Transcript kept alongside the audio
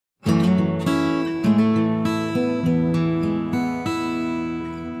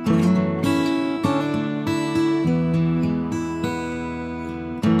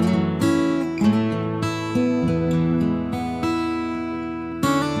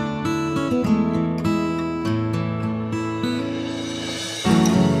Hey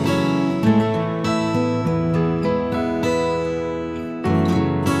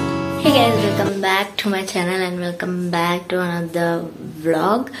guys, welcome back to my channel and welcome back to another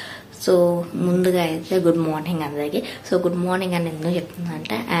vlog. So ముందుగా అయితే good morning అందరికి. So good morning అని ఎందుకు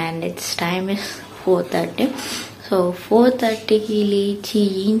చెప్తుందంటే and it's time is 4:30. So 4:30కి లేచి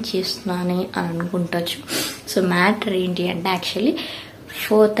ఏం చేస్తున్నాను అని అనుకుంటచ్చు. సో మ్యాటర్ ఏంటి అంటే యాక్చువల్లీ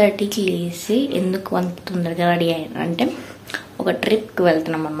 4:30కి లేచి ఎందుకు అంత తొందరగా రెడీ అయ్యాను అంటే ఒక ట్రిప్కి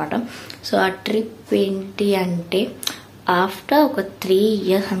వెళ్తున్నాం అనమాట. సో ఆ ట్రిప్ ఏంటి అంటే ఆఫ్టర్ ఒక 3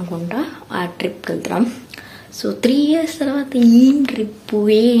 years అనుకుంటా ఆ ట్రిప్కి వెళ్తున్నాం. సో 3 years తర్వాత ఏం ట్రిప్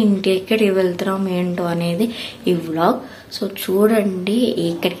ఏంటి ఎక్కడికి వెళ్తున్నాం ఏంటో అనేది ఈ వ్లాగ్. సో చూడండి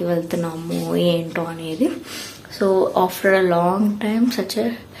ఎక్కడికి వెళ్తున్నాము ఏంటో అనేది. So after a long time such a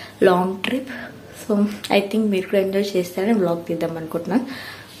long trip. So I think మీరు కూడా ఎంజాయ్ చేస్తారని వ్లాగ్ తీద్దాం అనుకుంటున్నాను.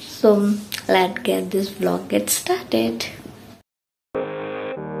 So let get this vlog get started.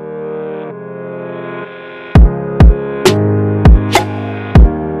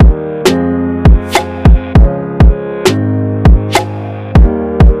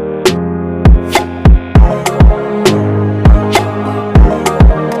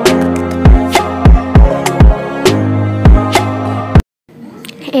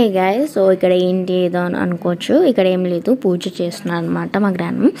 Hey guys, so ఇక్కడ ఏంటి ఏదో అని అనుకోవచ్చు. ఇక్కడ ఏం లేదు, పూజ చేస్తున్నాను అనమాట మా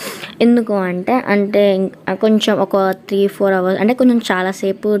గ్రామం. ఎందుకు అంటే కొంచెం ఒక 3-4 hours అంటే కొంచెం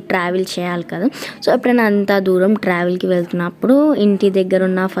చాలాసేపు ట్రావెల్ చేయాలి కదా. సో ఎప్పుడైనా అంత దూరం ట్రావెల్కి వెళ్తున్నప్పుడు ఇంటి దగ్గర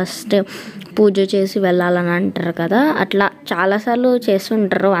ఉన్న ఫస్ట్ పూజ చేసి వెళ్ళాలని అంటారు కదా. అట్లా చాలాసార్లు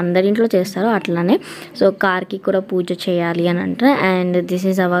చేస్తుంటారు, అందరింట్లో చేస్తారు అట్లానే. సో కార్కి కూడా పూజ చేయాలి అని అంటారు. And this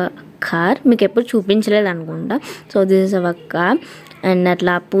is our car. మీకు ఎప్పుడు చూపించలేదు అనుకుంటా. So this is our car. And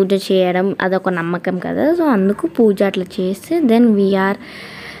అట్లా పూజ చేయడం అదొక నమ్మకం కదా. సో అందుకు పూజ అట్లా చేస్తే then we are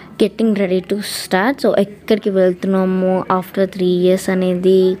getting ready to start. So ఎక్కడికి వెళ్తున్నాము ఆఫ్టర్ 3 years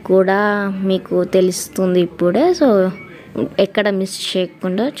అనేది కూడా మీకు తెలుస్తుంది ఇప్పుడే. సో ఎక్కడ మిస్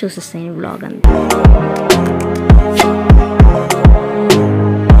చేయకుండా చూసేస్తాను వ్లాగ్ అంతా.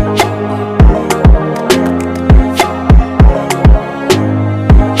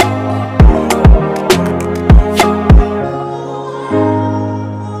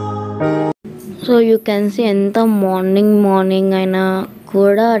 సో యూ కెన్ సీ ఎంత మార్నింగ్ అయినా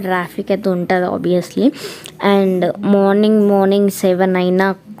కూడా ట్రాఫిక్ అయితే ఉంటుంది ఆబ్వియస్లీ. అండ్ మార్నింగ్ 7 అయినా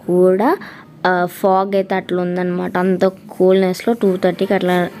కూడా ఫాగ్ అయితే అట్లా ఉందన్నమాట. అంత కూల్నెస్లో 2:30కి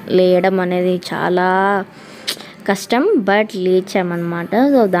అట్లా లేయడం అనేది చాలా కష్టం, బట్ లేచామన్నమాట.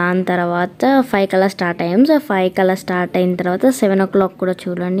 సో దాని తర్వాత 5 కల్లా స్టార్ట్ అయ్యాం. సో 5 కల్లా స్టార్ట్ అయిన తర్వాత 7 o'clock కూడా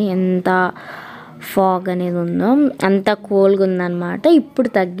చూడండి ఎంత ఫాగ్ అనేది ఉందో, అంత కోల్డ్గా ఉందన్నమాట. ఇప్పుడు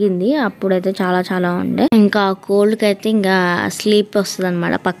తగ్గింది, అప్పుడైతే చాలా ఉండే. ఇంకా ఆ కోల్డ్కి అయితే ఇంకా స్లీప్ వస్తుంది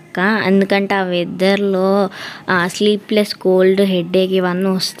అనమాట పక్క. ఎందుకంటే ఆ వెదర్లో స్లీప్లెస్ కోల్డ్ హెడేక్ ఇవన్నీ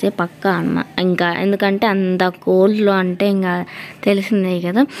వస్తే పక్క అన్నమాట. ఇంకా ఎందుకంటే అంత కోల్డ్లో అంటే ఇంకా తెలిసిందే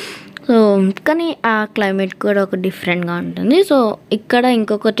కదా. సో కానీ ఆ క్లైమేట్ కూడా ఒక డిఫరెంట్గా ఉంటుంది. సో ఇక్కడ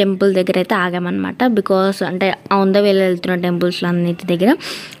ఇంకొక టెంపుల్ దగ్గర అయితే ఆగామన్నమాట. బికాస్ అంటే ఆన్ ద వేలో వెళ్తున్న టెంపుల్స్లో అన్నిటి దగ్గర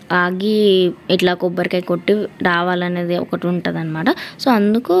ఆగి ఇట్లా కొబ్బరికాయ కొట్టి రావాలనేది ఒకటి ఉంటుంది అనమాట. సో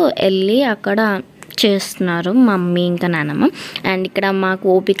అందుకు వెళ్ళి అక్కడ చేస్తున్నారు మమ్మీ ఇంకా నాన్నమ్మ. అండ్ ఇక్కడ మాకు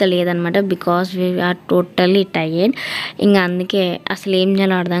ఓపిక లేదనమాట, బికాస్ వీఆర్ టోటల్లీ టైర్డ్. ఇంకా అందుకే అసలు ఏం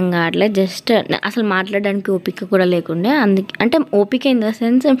చేయాలో అర్థం కావట్లేదు. జస్ట్ అసలు మాట్లాడడానికి ఓపిక కూడా లేకుండే. అందుకే అంటే ఓపిక ఇన్ ద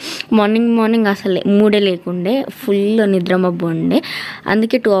సెన్స్ మార్నింగ్ అసలు మూడే లేకుండే, ఫుల్ నిద్రమబ్బు ఉండే.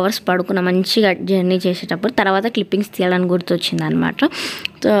 అందుకే 2 hours పడుకున్నా మంచిగా జర్నీ చేసేటప్పుడు. తర్వాత క్లిప్పింగ్స్ తీయాలని గుర్తొచ్చింది అనమాట.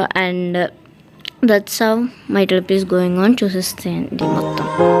 So and that's how my trip is going on. చూసేస్తాయండి మొత్తం.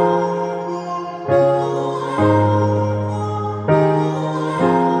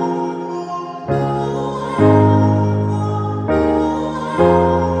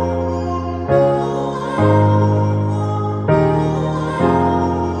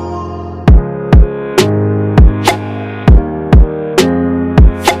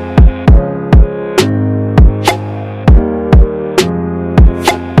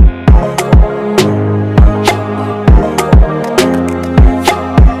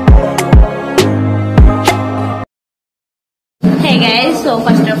 So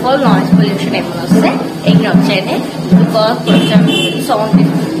first of all noise pollution ఏమైనా వస్తే ఇగ్నోర్ చేయండి. బికాస్ కొంచెం సౌండ్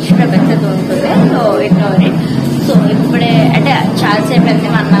పెద్దగా ఉంటుంది. So ignore it. సో ఇప్పుడే అంటే చాలాసేపు అయింది,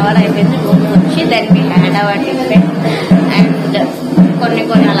 1 hour అయిపోయింది రూమ్ వచ్చి. Then we had our tiffin and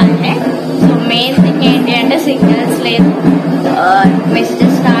కొన్ని అలాగే. సో మెయిన్ థింగ్ ఏంటి అంటే సిగ్నల్స్ లేదు,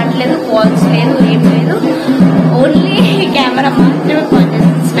 మెసేజెస్ రావట్లేదు, కాల్స్ లేదు, ఏం లేదు. ఓన్లీ కెమెరా మాత్రమే పని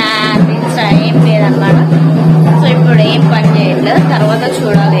చేస్తుంది. స్నాప్, ఇన్స్టా ఏం లేదన్నమాట. సో ఇప్పుడు ఏం పని చేయట్లేదు. తర్వాత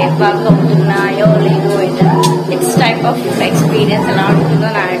చూడాలి వర్క్ అవుతున్నాయో లేదో. ఇట్స్ టైప్ ఆఫ్ ఎక్స్పీరియన్స్ ఎలా ఉంటుందో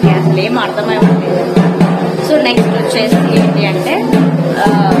నాకు అసలు ఏం అర్థమైపోలేదు. సో నెక్స్ట్ వచ్చేసి ఏంటి అంటే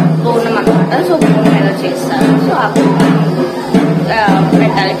బోనం అనమాట. సో బోనం ఏదో చేస్తారు. సో ఆ బోనం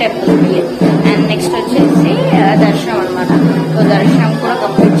పెట్టాలి టెంపుల్కి. అండ్ నెక్స్ట్ వచ్చేసి దర్శనం అనమాట. సో దర్శనం కూడా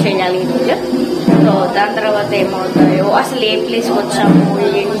కంప్లీట్ చేయాలి ఈరోజు. సో దాని తర్వాత ఏమవుతాయో, అసలు ఏ ప్లేస్కి వచ్చాము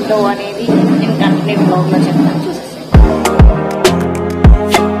ఏంటో అనేది నేను కంటిన్యూ బ్లాగ్లో చెప్తాను, చూసేసి.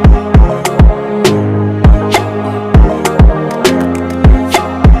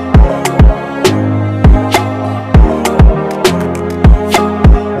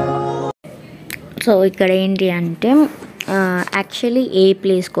 సో ఇక్కడ ఏంటి అంటే యాక్చువల్లీ ఏ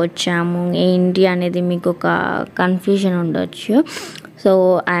ప్లేస్కి వచ్చాము ఏంటి అనేది మీకు ఒక కన్ఫ్యూజన్ ఉండొచ్చు. So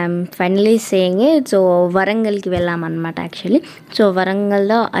I'm finally saying it. So వరంగల్కి వెళ్ళామన్నమాట యాక్చువల్లీ. సో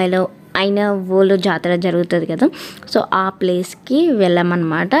వరంగల్లో అయినవోలు జాతర జరుగుతుంది కదా. సో ఆ ప్లేస్కి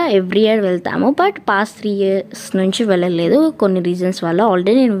వెళ్ళామన్నమాట. ఎవ్రీ ఇయర్ వెళ్తాము, బట్ పాస్ట్ 3 years నుంచి వెళ్ళలేదు కొన్ని రీజన్స్ వల్ల.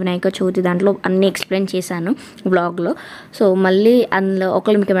 ఆల్రెడీ నేను వినాయక చవితి దాంట్లో అన్నీ ఎక్స్ప్లెయిన్ చేశాను బ్లాగ్లో. సో మళ్ళీ అందులో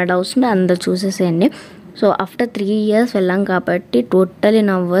ఒకళ్ళు మీకు ఏమైనా డౌట్స్ ఉంటే అందులో చూసేసేయండి. సో ఆఫ్టర్ 3 years వెళ్ళాం కాబట్టి టోటలీ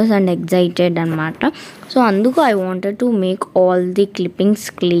నర్వస్ అండ్ ఎగ్జైటెడ్ అనమాట. సో అందుకు I wanted to make all the clippings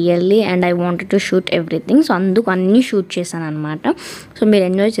clearly and I wanted to shoot everything. So అందుకు అన్నీ షూట్ చేశాను అనమాట. సో మీరు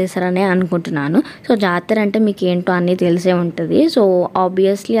ఎంజాయ్ చేశారనే అనుకుంటున్నాను. సో జాతర అంటే మీకు ఏంటో అన్నీ తెలిసే ఉంటుంది. సో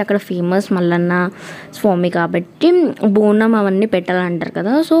ఆబ్వియస్లీ అక్కడ ఫేమస్ మల్లన్న స్వామి కాబట్టి బోనం అవన్నీ పెట్టాలంటారు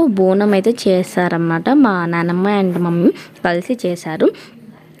కదా. సో బోనం అయితే చేస్తారన్నమాట. మా నాన్నమ్మ అండ్ మమ్మీ కలిసి చేశారు.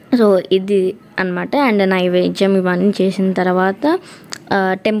 సో ఇది అనమాట. అండ్ నైవేద్యం ఇవన్నీ చేసిన తర్వాత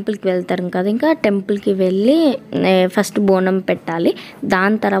టెంపుల్కి వెళ్తారు కదా. ఇంకా టెంపుల్కి వెళ్ళి ఫస్ట్ బోనం పెట్టాలి.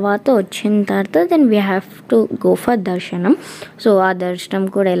 దాని తర్వాత వచ్చిన తర్వాత then we have to go for దర్శనం. సో ఆ దర్శనం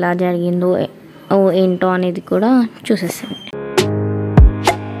కూడా ఎలా జరిగిందో ఏంటో అనేది కూడా చూసేసాను.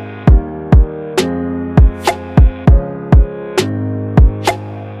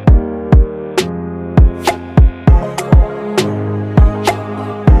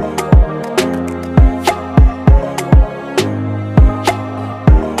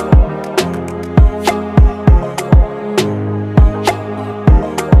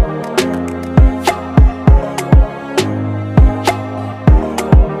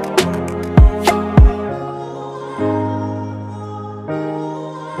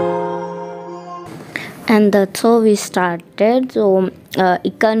 And that's how we started. So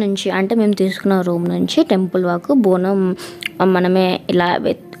ఇక్కడ నుంచి అంటే మేము తీసుకున్న రూమ్ నుంచి టెంపుల్ వరకు బోనం మనమే ఇలా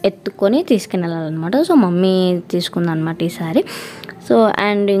ఎత్తుకొని తీసుకుని వెళ్ళాలన్నమాట. సో మమ్మీ తీసుకుందనమాట ఈసారి. సో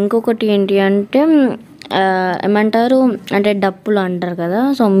అండ్ ఇంకొకటి ఏంటి అంటే ఏమంటారు అంటే డప్పులు అంటారు కదా.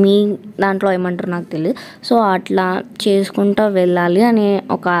 సో మీ దాంట్లో ఏమంటారు నాకు తెలియదు. సో అట్లా చేసుకుంటూ వెళ్ళాలి అని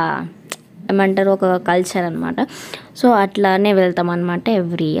ఒక ఏమంటారు ఒక కల్చర్ అనమాట. సో అట్లానే వెళ్తాం అనమాట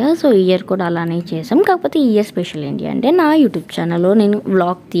ఎవ్రీ ఇయర్. సో ఈ ఇయర్ కూడా అలానే చేసాం. కాకపోతే ఈ ఇయర్ స్పెషల్ ఏంటి అంటే నా యూట్యూబ్ ఛానల్లో నేను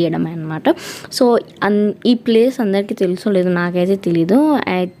వ్లాగ్ తీయడమే అనమాట. సో ఈ ప్లేస్ అందరికీ తెలుసో లేదో నాకైతే తెలీదు.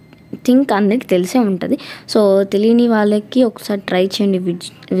 ఐ థింక్ అందరికీ తెలిసే ఉంటుంది. సో తెలియని వాళ్ళకి ఒకసారి ట్రై చేయండి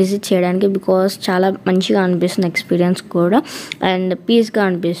విజిట్ చేయడానికి. బికాస్ చాలా మంచిగా అనిపిస్తుంది ఎక్స్పీరియన్స్ కూడా అండ్ పీస్గా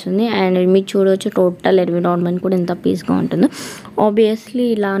అనిపిస్తుంది. అండ్ మీకు చూడవచ్చు టోటల్ ఎన్విరాన్మెంట్ కూడా ఎంత పీస్గా ఉంటుందో. ఆబ్వియస్లీ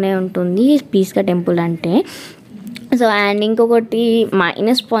ఇలానే ఉంటుంది పీస్గా టెంపుల్ అంటే. సో అండ్ ఇంకొకటి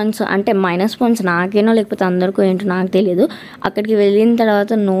మైనస్ పాయింట్స్ నాకేనో లేకపోతే అందరికీ ఏంటో నాకు తెలియదు. అక్కడికి వెళ్ళిన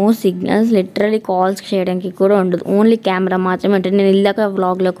తర్వాత నో సిగ్నల్స్, లిటరలీ కాల్స్ చేయడానికి కూడా ఉండదు. ఓన్లీ కెమెరా మాత్రమే ఉంటుంది. నేను ఇల్లాక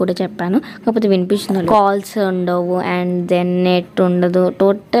వ్లాగ్లో కూడా చెప్పాను, కాకపోతే వినిపిస్తుంది. కాల్స్ ఉండవు అండ్ దెన్ నెట్ ఉండదు,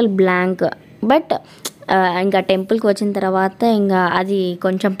 టోటల్ బ్లాంక్. బట్ ఇంకా టెంపుల్కి వచ్చిన తర్వాత ఇంకా అది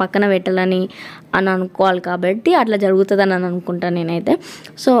కొంచెం పక్కన పెట్టాలని అనుకోవాలి కాబట్టి అట్లా జరుగుతుందని అనుకుంటాను నేనైతే.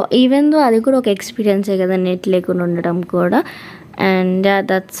 సో ఈవెన్ దో అది కూడా ఒక ఎక్స్పీరియన్సే కదా నెట్ లేకుండా ఉండడం కూడా. And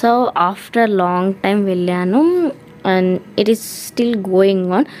that's how after long time వెళ్ళాను and it is still going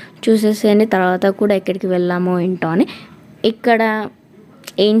on. చూసేసేయండి తర్వాత కూడా ఎక్కడికి వెళ్ళామో ఏంటో అని, ఇక్కడ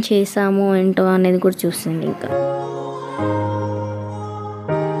ఏం చేసామో ఏంటో అనేది కూడా చూస్తుంది ఇంకా.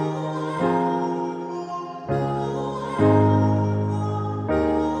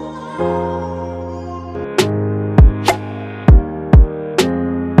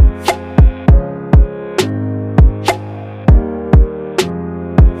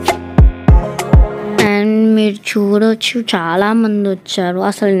 మీరు చూడవచ్చు చాలామంది వచ్చారు.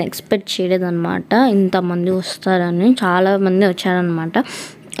 అసలు నేను ఎక్స్పెక్ట్ చేయలేదన్నమాట ఇంతమంది వస్తారని. చాలామంది వచ్చారనమాట.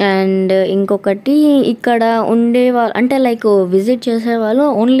 అండ్ ఇంకొకటి ఇక్కడ ఉండేవాళ్ళు అంటే లైక్ విజిట్ చేసేవాళ్ళు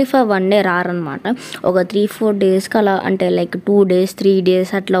ఓన్లీ ఫర్ 1 డే రారనమాట. ఒక 3-4 డేస్కి అలా అంటే లైక్ 2 డేస్ 3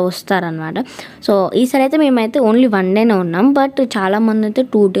 డేస్ అట్లా వస్తారనమాట. సో ఈసారి అయితే మేమైతే ఓన్లీ 1 డేనే ఉన్నాం. బట్ చాలామంది అయితే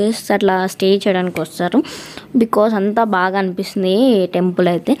 2 డేస్ అట్లా స్టే చేయడానికి వస్తారు. బికాస్ అంతా బాగా అనిపిస్తుంది టెంపుల్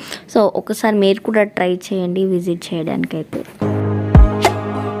అయితే. సో ఒకసారి మీరు కూడా ట్రై చేయండి విజిట్ చేయడానికి అయితే.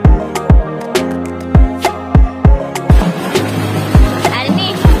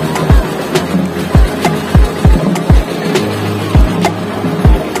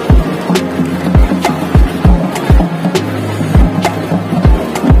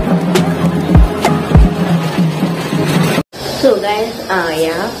 సో గైస్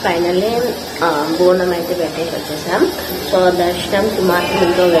ఫైనల్లీ బోనం అయితే పెట్టేసి వచ్చేసాం. సో దర్శనంకి మాత్రం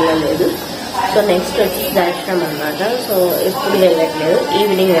ఇంట్లో వెళ్ళలేదు. సో నెక్స్ట్ వచ్చి దర్శనం అనమాట. సో ఎప్పుడు వెళ్ళట్లేదు,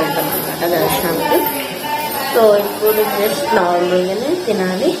 ఈవినింగ్ వెళ్తాం అనమాట దర్శనంకి. సో ఇప్పుడు జస్ట్ నార్మల్గానే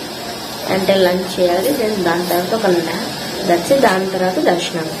తినాలి అంటే లంచ్ చేయాలి. దాని తర్వాత ఒక దర్శి దాని తర్వాత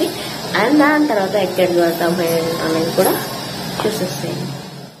దర్శనంకి అండ్ దాని తర్వాత ఎక్కడికి వెళ్తాం అనేది కూడా చూసేస్తాయి.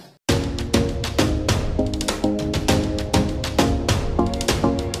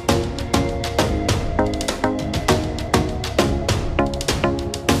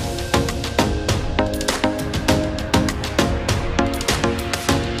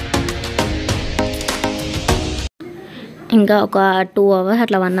 ఇంకా ఒక 2 అవర్స్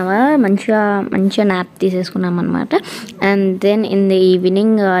అట్లా 1 అవర్ మంచిగా న్యాప్ తీసేసుకున్నాం అనమాట. And then in the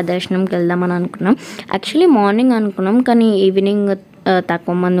evening దర్శనంకి వెళ్దామని అనుకున్నాం. యాక్చువల్లీ మార్నింగ్ అనుకున్నాం, కానీ ఈవినింగ్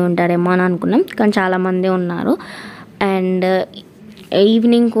తక్కువ మంది ఉంటారేమో అని అనుకున్నాం, కానీ చాలామంది ఉన్నారు. అండ్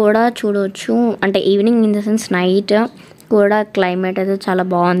ఈవినింగ్ కూడా చూడవచ్చు, అంటే evening in the sense night కూడా క్లైమేట్ అయితే చాలా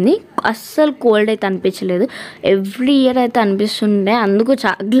బాగుంది. అస్సలు కోల్డ్ అయితే అనిపించలేదు. ఎవ్రీ ఇయర్ అయితే అనిపిస్తుండే, అందుకు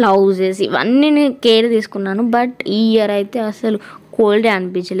గ్లౌజెస్ ఇవన్నీ నేను కేర్ తీసుకున్నాను. బట్ ఈ ఇయర్ అయితే అసలు కోల్డే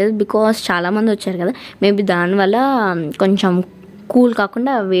అనిపించలేదు. బికాస్ చాలామంది వచ్చారు కదా, మేబీ దానివల్ల కొంచెం కూల్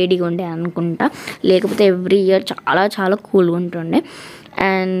కాకుండా వేడిగా ఉండే అనుకుంటా. లేకపోతే ఎవ్రీ ఇయర్ చాలా కూల్గా ఉంటుండే.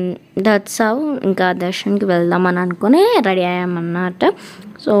 అండ్ దట్స్ హౌ ఇంకా దర్శనంకి వెళ్దామని అనుకుని రెడీ అయ్యామన్నమాట.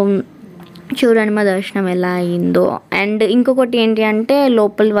 సో చూడండి మా దర్శనం ఎలా అయిందో. అండ్ ఇంకొకటి ఏంటి అంటే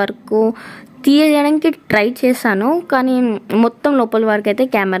లోపల వరకు తీయడానికి ట్రై చేశాను, కానీ మొత్తం లోపల వరకు అయితే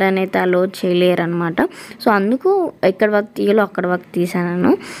కెమెరాని అయితే అలో చేయలేరు అనమాట. సో అందుకు ఎక్కడ వరకు తీయాలో అక్కడ వరకు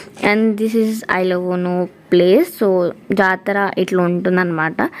తీసాను. And this is I love no place. So జాతర ఇట్లా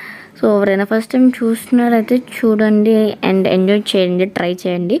ఉంటుందన్నమాట. సో ఎవరైనా ఫస్ట్ టైం చూస్తున్నారైతే చూడండి అండ్ ఎంజాయ్ చేయండి, ట్రై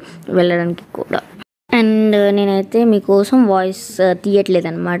చేయండి వెళ్ళడానికి కూడా. అండ్ నేనైతే మీకోసం వాయిస్ తీయట్లేదు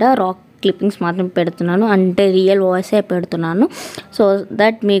అనమాట, రాక్ క్లిప్పింగ్స్ మాత్రం పెడుతున్నాను, అంటే రియల్ వాయిసే పెడుతున్నాను. సో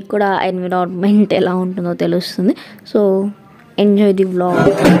దట్ మీకు కూడా ఎన్విరాన్మెంట్ ఎలా ఉంటుందో తెలుస్తుంది. So enjoy the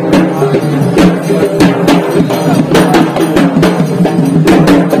vlog.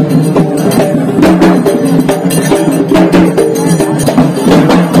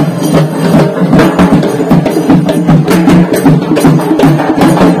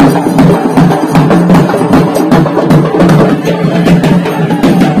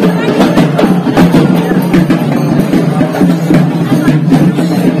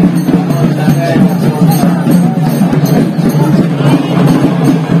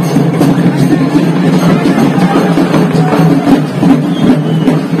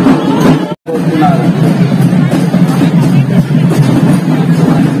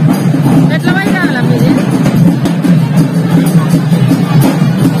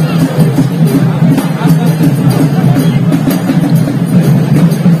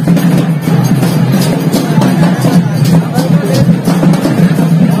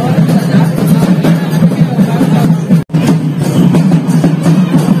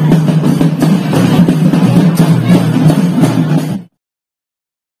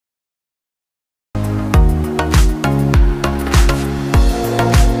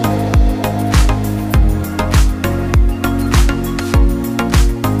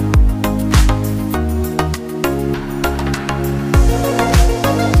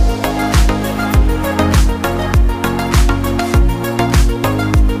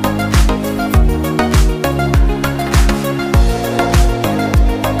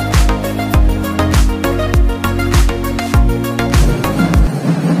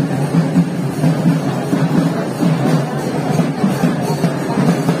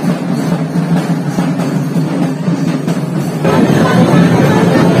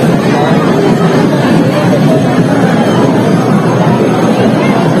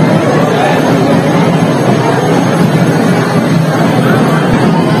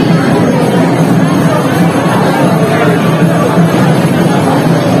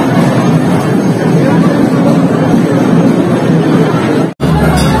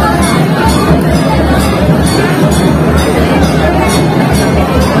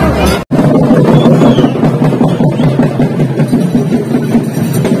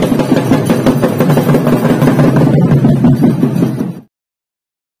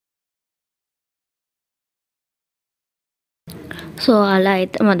 So అలా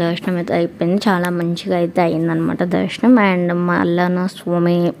అయితే మా దర్శనం అయితే అయిపోయింది. చాలా మంచిగా అయితే అయిందనమాట దర్శనం. అండ్ మళ్ళా నా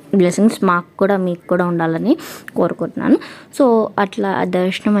స్వామి బ్లెస్సింగ్స్ మాకు కూడా మీకు కూడా ఉండాలని కోరుకుంటున్నాను. సో అట్లా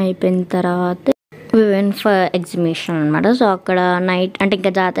దర్శనం అయిపోయిన తర్వాత వి వెంట్ ఫర్ ఎగ్జిబిషన్ అనమాట. సో అక్కడ నైట్ అంటే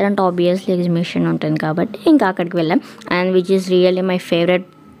ఇంకా జాతర అంటే ఆబ్వియస్లీ ఎగ్జిబిషన్ ఉంటుంది కాబట్టి ఇంకా అక్కడికి వెళ్ళాం. And which is really my favourite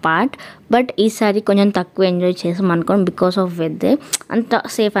part. But ఈసారి కొంచెం తక్కువ ఎంజాయ్ చేసాం అనుకోండి, బికాస్ ఆఫ్ వెదర్ అంత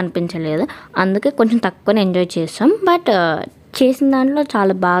సేఫ్ అనిపించలేదు, అందుకే కొంచెం తక్కువనే ఎంజాయ్ చేసాం. బట్ చేసిన దాంట్లో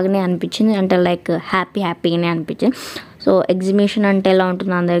చాలా బాగానే అనిపించింది, అంటే లైక్ హ్యాపీగానే అనిపించింది. సో ఎగ్జిబిషన్ అంటే ఎలా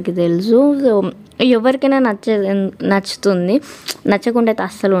ఉంటుందో అందరికీ తెలుసు. సో ఎవరికైనా నచ్చుతుంది, నచ్చకుండా అయితే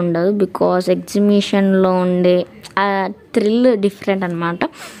అస్సలు ఉండదు. బికాస్ ఎగ్జిబిషన్లో ఉండే ఆ థ్రిల్ డిఫరెంట్ అనమాట.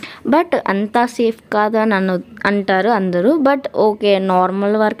 బట్ అంతా సేఫ్ కాదు అని అంటారు అందరూ. బట్ ఓకే,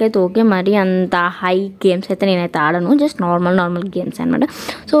 నార్మల్ వరకు అయితే ఓకే. మరి అంత హై గేమ్స్ అయితే నేనైతే ఆడను, జస్ట్ నార్మల్ గేమ్స్ అనమాట.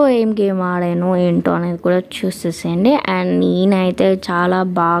 సో ఏం గేమ్ ఆడాను ఏంటో అనేది కూడా చూసేసేయండి. అండ్ నేనైతే చాలా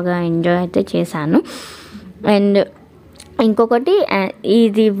బాగా ఎంజాయ్ అయితే చేశాను. అండ్ ఇంకొకటి,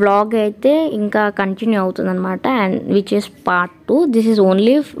 ఇది వ్లాగ్ అయితే ఇంకా కంటిన్యూ అవుతుందన్నమాట. And which is part 2. This is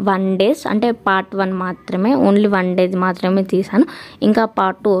only 1 day, అంటే పార్ట్ 1 మాత్రమే, ఓన్లీ 1 day మాత్రమే తీసాను. ఇంకా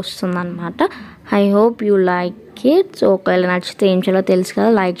పార్ట్ 2 వస్తుందన్నమాట. I hope you like it. So ఒకవేళ నచ్చితే ఏం చేయాలో తెలుసు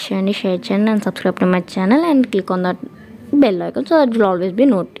కదా, లైక్ చేయండి, షేర్ చేయండి and subscribe to my channel and click on that bell icon so that will always be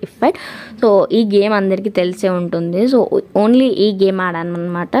notified. So ఈ గేమ్ అందరికీ తెలిసే ఉంటుంది. సో ఓన్లీ ఈ గేమ్ ఆడాను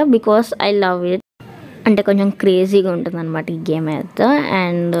అనమాట, బికాస్ ఐ లవ్ ఇట్. అంటే కొంచెం క్రేజీగా ఉంటుంది అనమాట ఈ గేమ్ అయితే.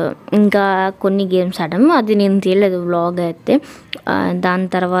 అండ్ ఇంకా కొన్ని గేమ్స్ ఆడాము, అది నేను తీయలేదు వ్లాగ్ అయితే. దాని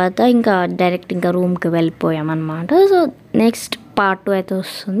తర్వాత ఇంకా డైరెక్ట్ ఇంకా రూమ్కి వెళ్ళిపోయామన్నమాట. సో నెక్స్ట్ పార్ట్ 2 అయితే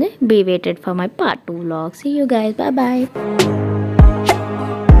వస్తుంది. Be waited for my part 2 vlog. See you guys, bye.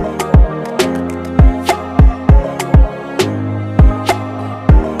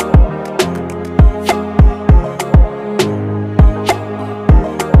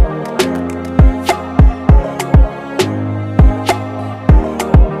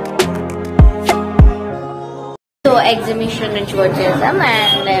 Exhibition నుంచి వచ్చేసాం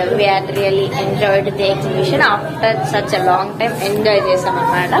and we had really enjoyed the exhibition. After such a long time enjoy చేసాం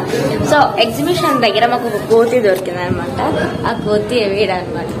అనమాట. సో ఎగ్జిబిషన్ దగ్గర మాకు ఒక కోతి దొరికింది అనమాట. ఆ కోతి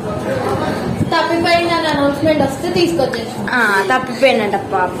వేయడనమాట తప్పిపోయిందని అనౌన్స్మెంట్ వస్తే తీసుకొచ్చేసాం. తప్పిపోయిందంట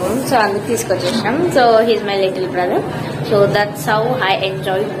పాపం. సో అందుకు తీసుకొచ్చేసాం. So he's my little brother. So that's how I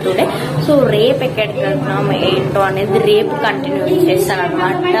enjoy today. So రేపు ఎక్కడికి వెళ్తున్నాం ఏంటో అనేది రేపు కంటిన్యూ చేస్తాను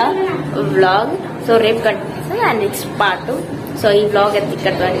అనమాట వ్లాగ్. సో రేపు continue and it's part 2. So ఈ vlog అయితే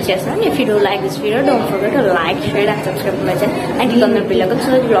ఇక్కడ రన్ చేస్తాను. If you do like this video, don't forget to like, share and subscribe to my channel and click on the bell icon so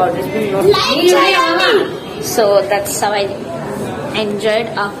that you will always be notified. So that's how I enjoyed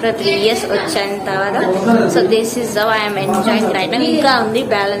after 3 years వచ్చాను తర్వాత. So this is how I am enjoying right now. ఇంకా ఉంది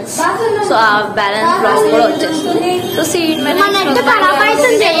balance. So ఆ balance vlog కూడా వచ్చేస్తుంది. So see you in my next vlog.